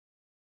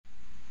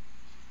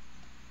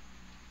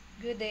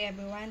Good day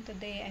everyone.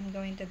 Today I'm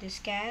going to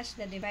discuss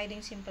the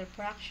dividing simple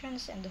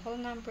fractions and the whole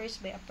numbers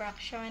by a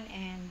fraction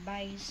and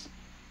vice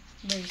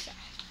versa.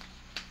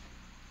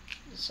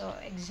 So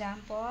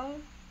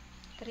example,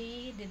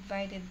 3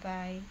 divided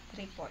by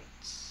 3/4.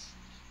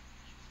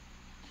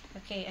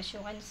 Okay, as you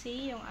can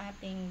see, yung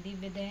ating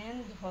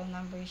dividend, whole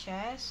number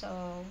siya.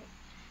 So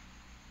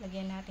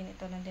lagyan natin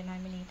ito ng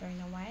denominator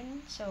na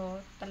 1.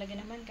 So talaga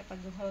naman kapag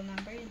whole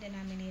number, yung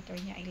denominator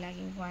niya ay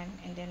laging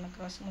 1. And then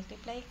mag-cross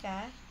multiply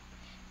ka.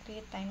 3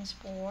 times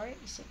 4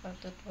 is equal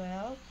to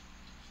 12.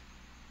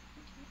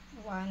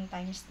 1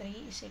 times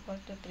 3 is equal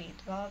to 3.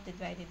 12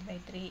 divided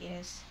by 3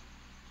 is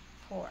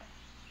 4.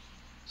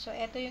 So,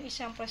 ito yung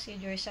isang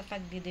procedure sa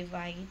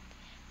pagdi-divide.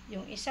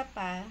 Yung isa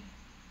pa,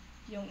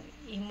 yung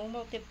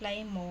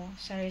i-multiply mo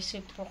sa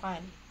reciprocal,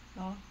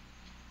 no?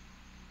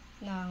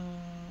 Ng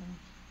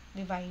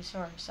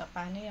divisor. So,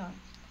 paano yun?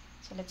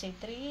 So, let's say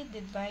 3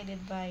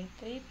 divided by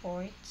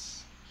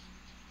 3/4.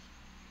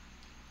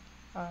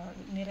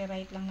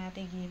 Nire-write lang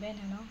natin given,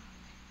 ano?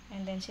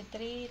 And then si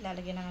 3,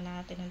 lalagyan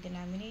na natin ng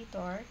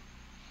denominator.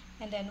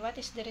 And then, what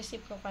is the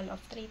reciprocal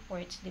of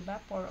 3/4? Diba?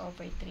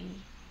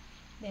 4/3.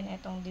 Then,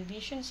 itong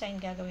division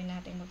sign, gagawin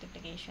natin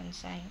multiplication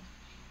sign.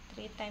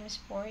 3 times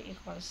 4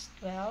 equals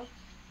 12.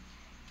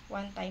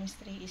 1 times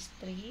 3 is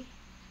 3.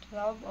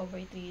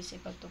 12/3 is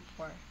equal to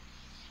 4.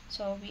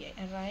 So, we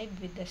arrive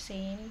with the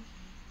same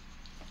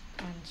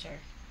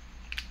answer.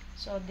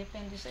 So,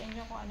 depende sa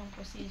inyo kung anong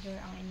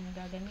procedure ang inyong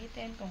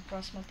gagamitin, kung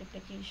cross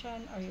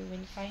multiplication, or you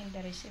will find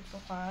the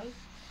reciprocal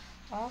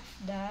of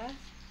the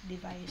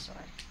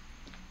divisor.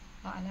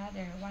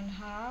 Another,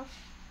 1/2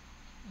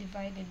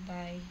 divided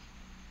by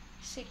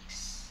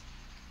 6.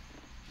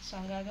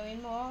 So, ang gagawin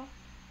mo,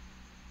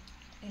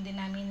 yung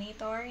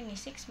denominator ni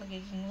 6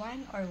 magiging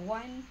 1 or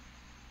 1,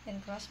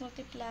 then cross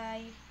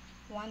multiply.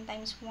 1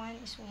 times 1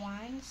 is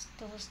 1,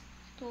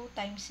 2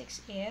 times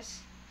 6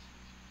 is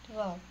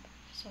 12.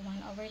 So,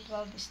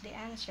 1/12 is the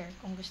answer.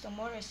 Kung gusto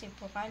mo,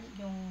 reciprocal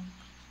yung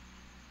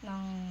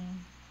ng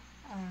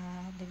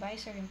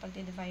divisor, yung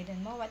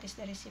pagdidividean mo. What is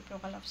the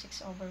reciprocal of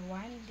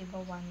 6/1?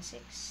 Diba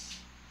 1/6?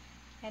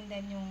 And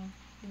then, yung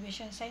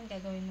division sign,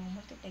 gagawin mo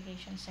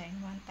multiplication sign.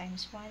 1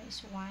 times 1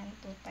 is 1.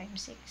 2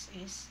 times 6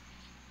 is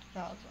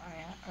 12.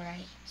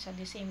 Alright. So,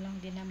 the same lang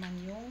din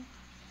naman yung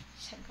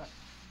sagot.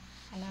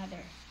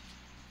 Another.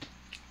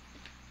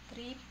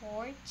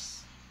 3/4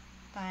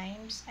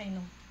 times,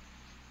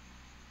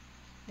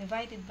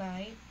 divided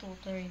by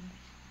 2/3.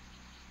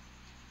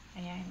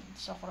 Ayan.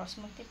 So, cross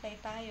multiply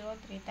tayo.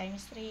 3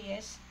 times 3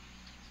 is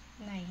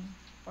 9.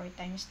 4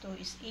 times 2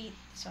 is 8.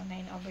 So,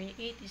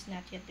 9/8 is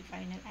not yet the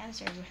final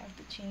answer. We have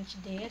to change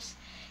this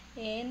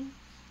in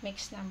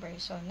mixed number.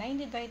 So, 9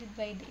 divided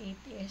by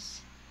 8 is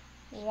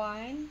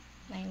 1.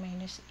 9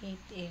 minus 8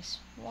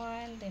 is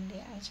 1. Then, the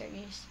answer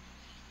is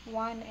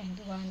 1 and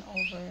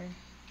 1/8.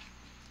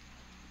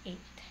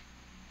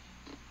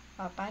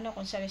 Paano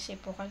kung sa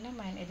reciprocal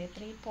naman, edi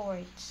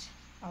 3/4.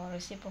 O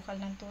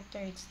reciprocal ng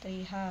 2/3,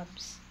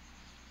 3/2.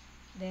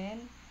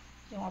 Then,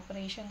 yung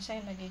operation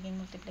sign, magiging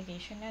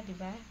multiplication na,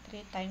 diba?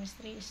 3 times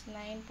 3 is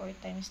 9, 4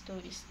 times 2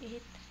 is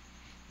 8.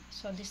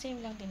 So, the same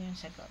lang din yung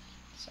sagot.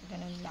 So,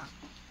 ganun lang.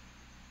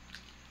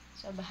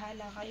 So,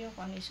 bahala kayo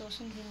kung ano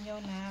isusundin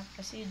nyo na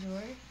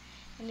procedure.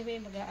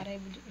 Anyway,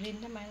 mag-a-arrive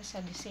rin naman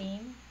sa the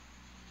same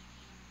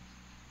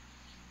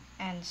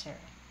answer.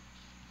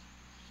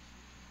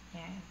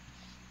 Yan.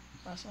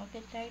 Cross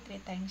multiply, 3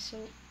 times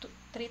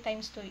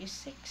 2 is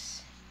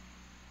 6.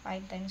 5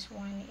 times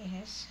 1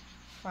 is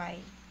 5.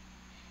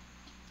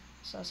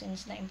 So,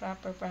 since na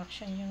improper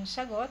fraction yung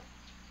sagot,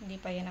 hindi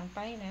pa yan ang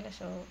final.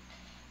 So,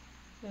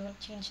 we will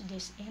change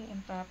this in in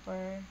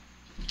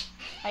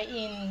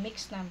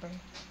mixed number.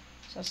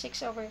 So,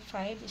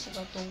 6/5 is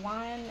equal to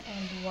 1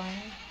 and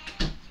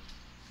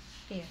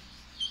 1/5.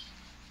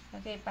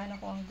 Okay, paano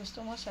kung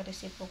gusto mo sa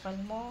reciprocal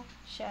mo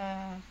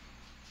siya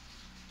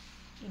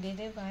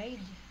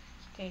i-divide?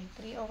 Okay,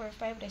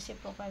 3/5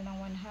 reciprocal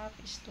ng 1/2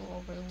 is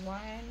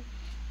 2/1.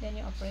 Then,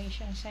 yung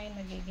operation sign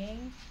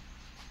magiging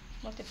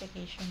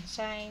multiplication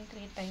sign.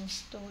 3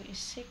 times 2 is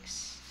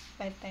 6.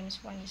 5 times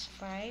 1 is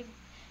 5.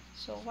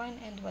 So, 1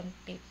 and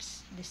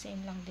 1/5. The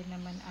same lang din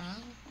naman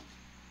ang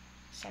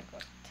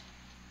sagot.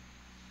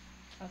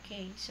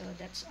 Okay, so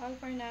that's all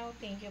for now.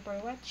 Thank you for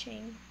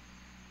watching.